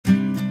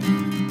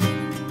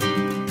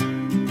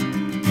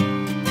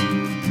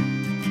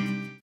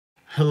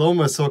Hello,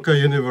 my soccer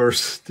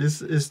universe.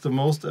 This is the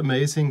most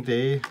amazing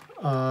day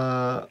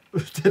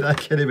that I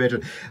can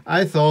imagine.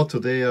 I thought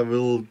today I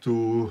will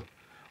do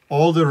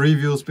all the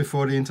reviews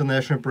before the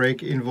international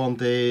break in one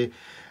day.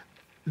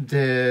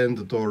 Then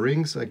the door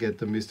rings. I get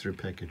the mystery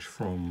package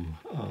from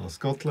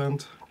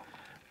Scotland.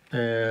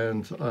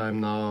 And I'm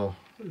now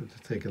to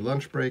take a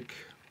lunch break,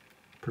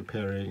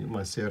 preparing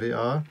my Serie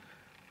A.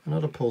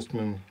 Another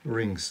postman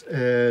rings.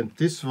 And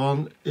this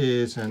one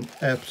is an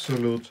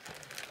absolute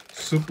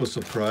super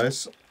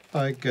surprise.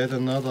 I get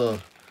another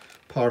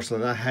parcel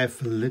and I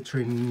have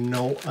literally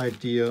no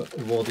idea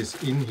what is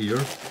in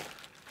here.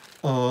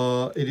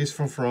 It is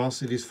from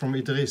France, it is from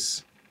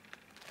Idriss.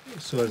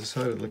 So I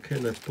decided, okay,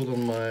 let's put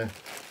on my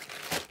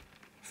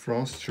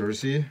France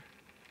jersey.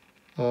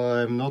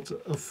 I'm not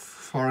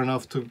far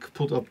enough to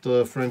put up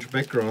the French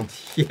background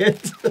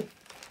yet.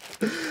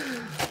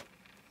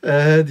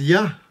 And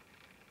yeah,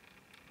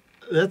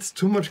 that's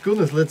too much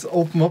goodness. Let's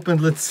open up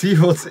and let's see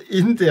what's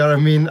in there. I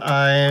mean,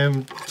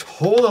 I'm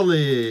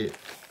totally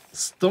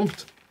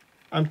stumped.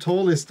 I'm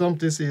totally stumped.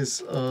 This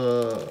is,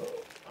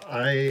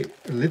 I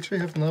literally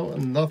have now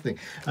nothing.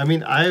 I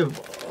mean, I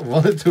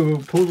wanted to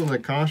put on the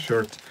car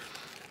shirt,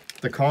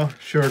 but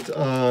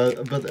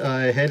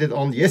I had it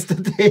on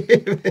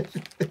yesterday.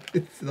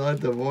 It's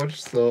not the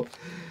watch, so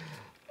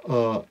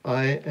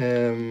I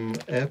am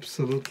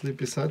absolutely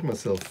beside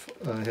myself.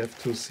 I have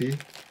to see.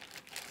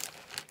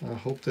 I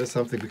hope there's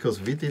something,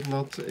 because we did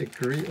not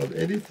agree on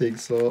anything,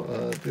 so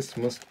this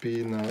must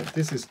be now,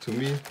 this is to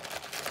me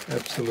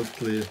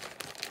absolutely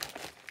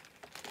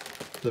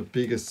the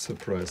biggest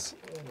surprise.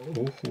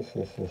 Oh, ho,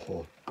 ho, ho,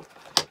 ho.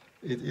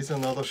 It is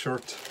another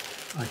shirt.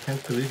 I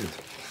can't believe it.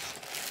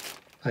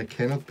 I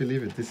cannot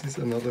believe it. This is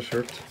another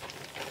shirt.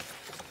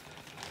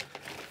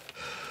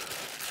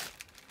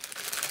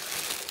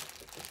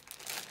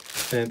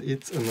 And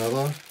it's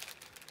another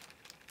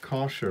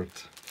car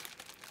shirt.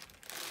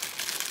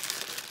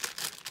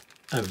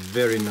 A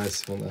very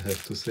nice one, I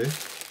have to say.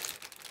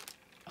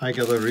 I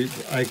gotta read,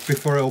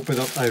 before I open it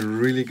up, I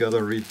really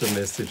gotta read the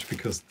message,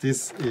 because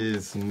this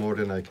is more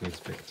than I can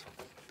expect.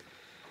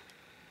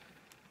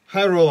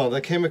 Hi Roland,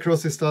 I came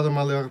across this Amour du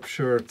Maillot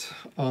shirt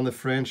on a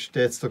French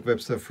deadstock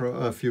website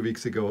a few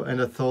weeks ago,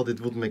 and I thought it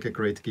would make a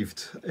great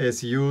gift,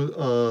 as you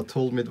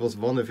told me it was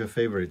one of your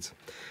favorites.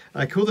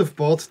 I could have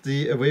bought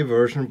the away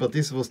version, but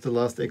this was the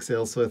last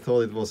XL, so I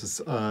thought it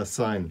was a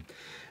sign.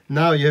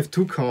 Now you have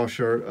two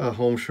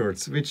home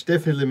shirts, which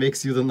definitely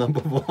makes you the number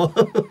one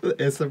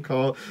SM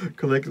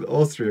Collected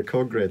Austria.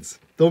 Congrats.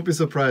 Don't be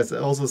surprised, I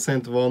also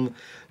sent one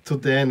to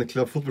Dan,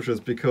 Club Football Shirts,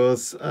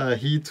 because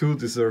he too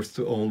deserves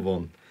to own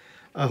one.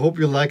 I hope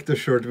you like the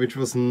shirt, which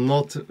was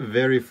not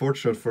very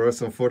fortunate for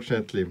us,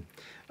 unfortunately.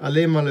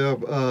 Allez malheur,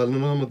 le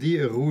Normandie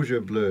rouge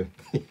et bleu.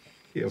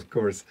 Of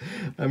course.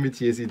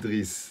 Amitiés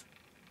Idriss.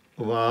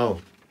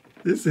 Wow,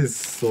 this is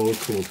so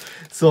cool.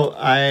 So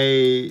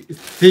I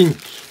think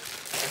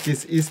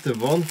this is the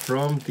one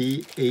from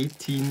the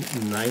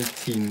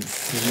 18-19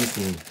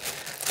 season,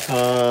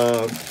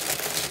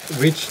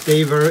 which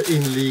they were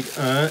in League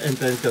 1 and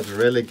then got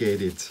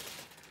relegated.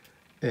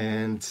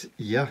 And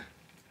yeah,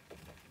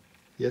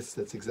 yes,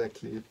 that's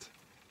exactly it.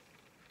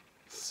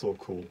 So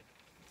cool.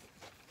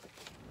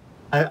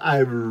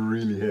 I'm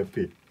really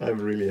happy. I'm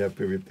really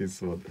happy with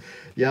this one.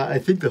 Yeah, I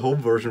think the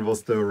home version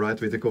was the right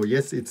way to go.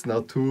 Yes, it's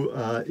now two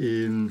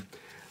in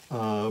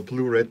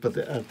blue-red, but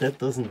that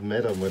doesn't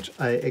matter much.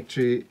 I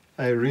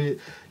really,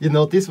 you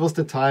know, this was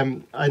the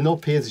time, I know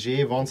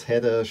PSG once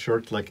had a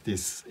shirt like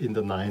this in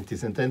the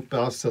 90s, and then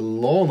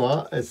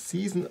Barcelona, a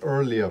season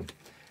earlier,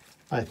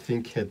 I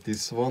think had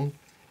this one,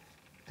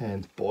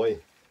 and boy,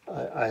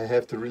 I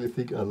have to really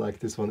think I like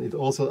this one. It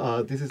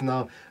also, this is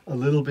now a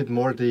little bit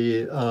more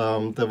the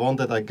one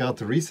that I got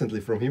recently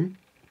from him.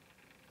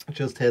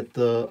 Just had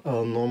the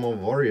normal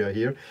Warrior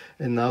here,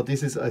 and now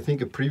this is, I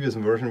think, a previous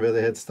version where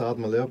they had Stade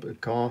Malherbe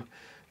Caen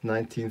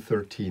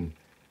 1913.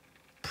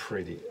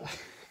 Pretty.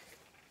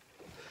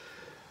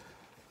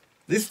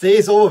 This day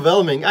is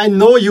overwhelming. I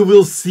know you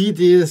will see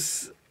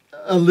this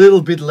a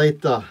little bit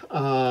later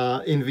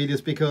in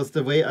videos, because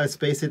the way I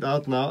space it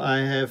out now, I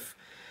have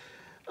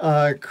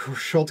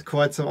shot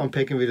quite some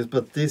unpacking videos,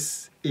 but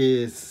this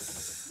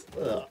is,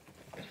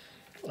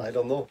 I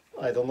don't know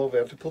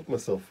where to put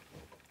myself.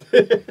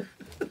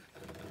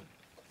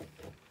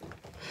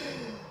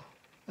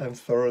 I'm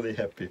thoroughly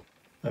happy.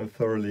 I'm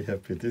thoroughly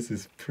happy. This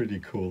is pretty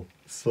cool.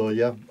 So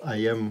yeah, I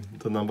am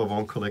the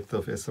 #1 collector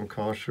of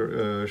SMK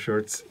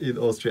shirts in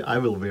Austria. I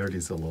will wear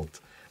this a lot.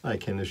 I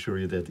can assure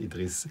you that,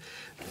 Idriss.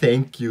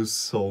 Thank you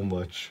so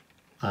much.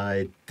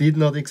 I did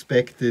not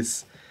expect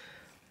this,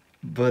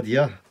 but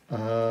yeah,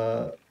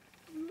 I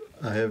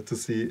have to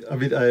see. I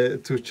mean,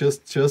 to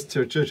just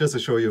to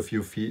show you a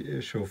few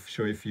show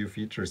you a few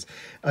features.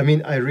 I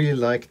mean, I really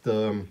liked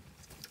the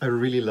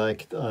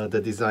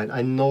design.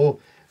 I know.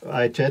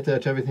 I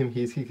chatted with him.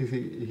 He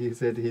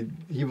said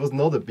he was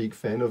not a big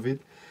fan of it.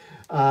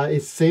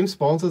 It's same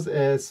sponsors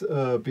as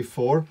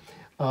before.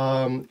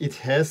 It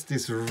has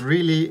this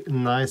really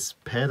nice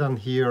pattern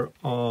here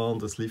on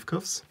the sleeve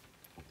cuffs,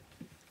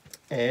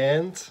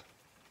 and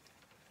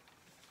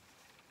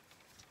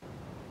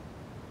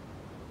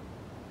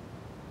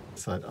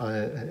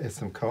outside as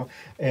some car.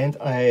 And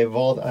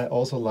what I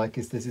also like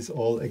is this is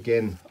all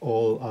again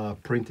all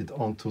printed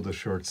onto the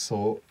shirt,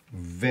 so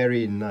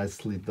very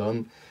nicely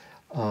done.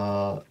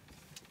 Yeah,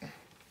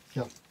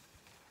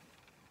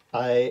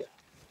 I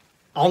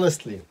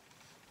honestly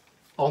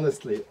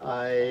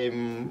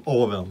I'm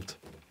overwhelmed.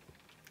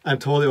 I'm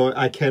totally,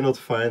 I cannot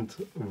find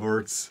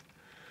words.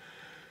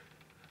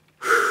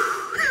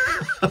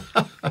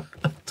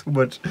 Too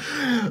much.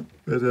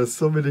 There's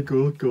so many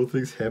cool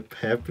things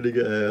happening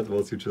at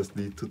once. You just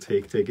need to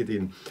take it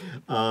in.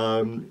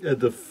 And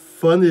the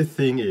funny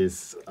thing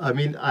is, I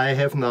mean, I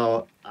have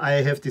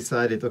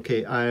decided,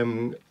 okay,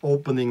 I'm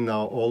opening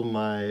now all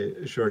my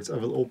shirts. I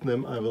will open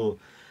them, I will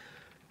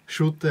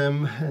shoot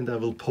them, and I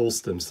will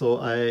post them.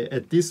 So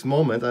at this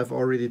moment I've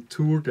already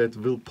 2 that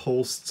will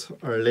post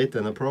later,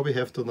 and I probably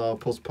have to now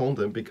postpone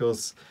them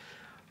because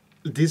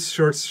these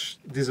shirts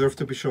deserve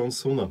to be shown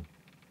sooner.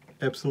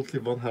 Absolutely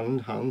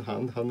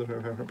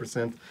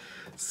 100%.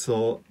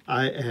 So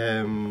I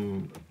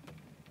am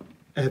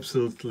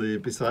absolutely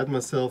beside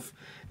myself.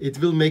 It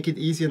will make it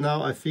easier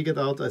now. I figured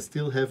out I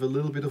still have a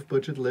little bit of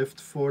budget left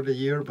for the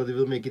year, but it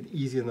will make it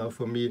easier now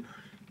for me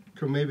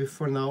to maybe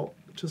for now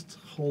just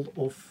hold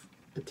off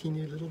a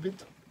teeny little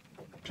bit,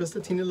 just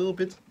a teeny little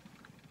bit,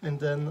 and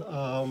then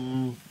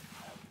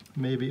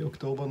maybe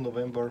October,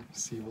 November,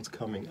 see what's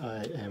coming.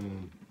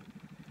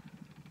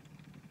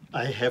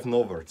 I have no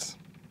words.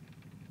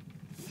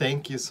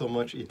 Thank you so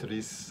much,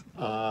 Idriss.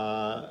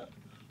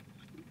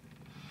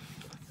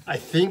 I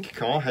think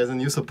Car has a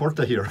new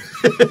supporter here,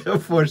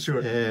 for sure.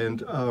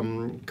 And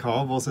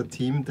Car was a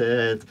team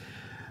that,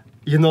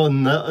 you know,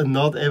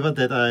 not ever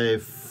that I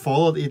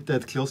followed it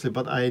that closely,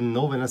 but I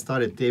know when I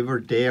started they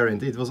were there,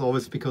 and it was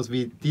always because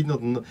we did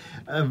not know,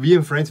 we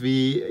in France,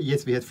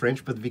 yes, we had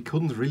French, but we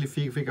couldn't really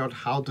figure out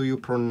how do you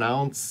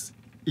pronounce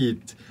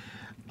it.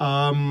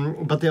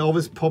 But they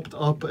always popped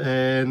up,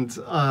 and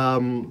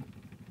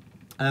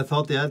I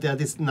thought they are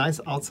this nice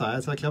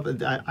outside club.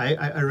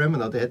 I remember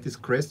now they had this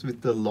crest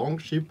with the long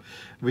ship,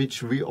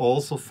 which we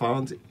also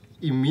found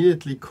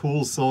immediately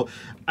cool. So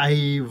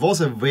I was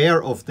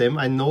aware of them.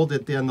 I know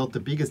that they are not the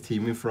biggest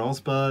team in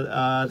France,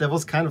 but there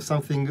was kind of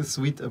something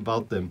sweet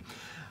about them.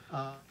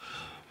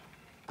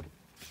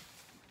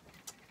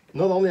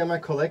 Not only am I a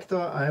collector,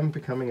 I am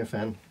becoming a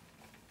fan.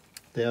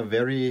 They are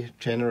very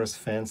generous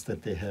fans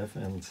that they have,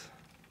 and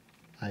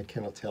I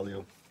cannot tell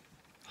you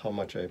how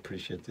much I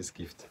appreciate this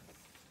gift.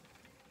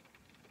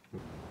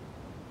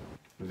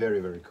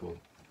 Very, very cool.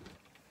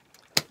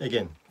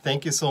 Again,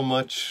 thank you so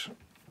much.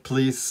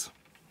 Please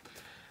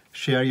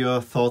share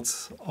your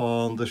thoughts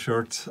on the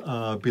shirt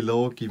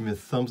below. Give me a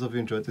thumbs up if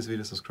you enjoyed this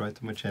video. Subscribe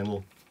to my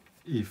channel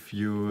if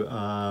you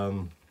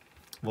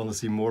want to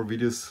see more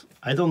videos.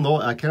 I don't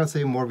know, I cannot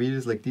say more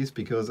videos like this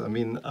because, I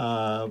mean,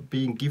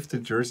 being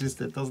gifted jerseys,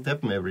 that doesn't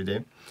happen every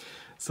day.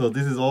 So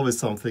this is always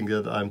something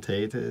that I'm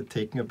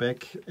taking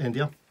aback. And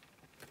yeah,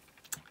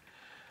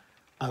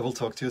 I will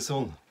talk to you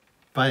soon.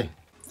 Bye.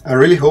 I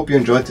really hope you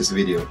enjoyed this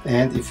video,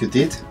 and if you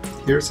did,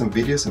 here are some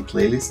videos and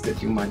playlists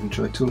that you might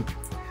enjoy too.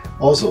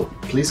 Also,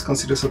 please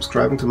consider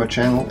subscribing to my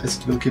channel, as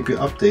it will keep you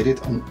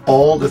updated on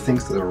all the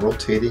things that are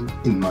rotating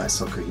in my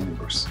soccer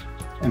universe.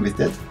 And with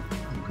that,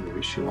 I'm going to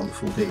wish you a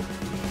wonderful day.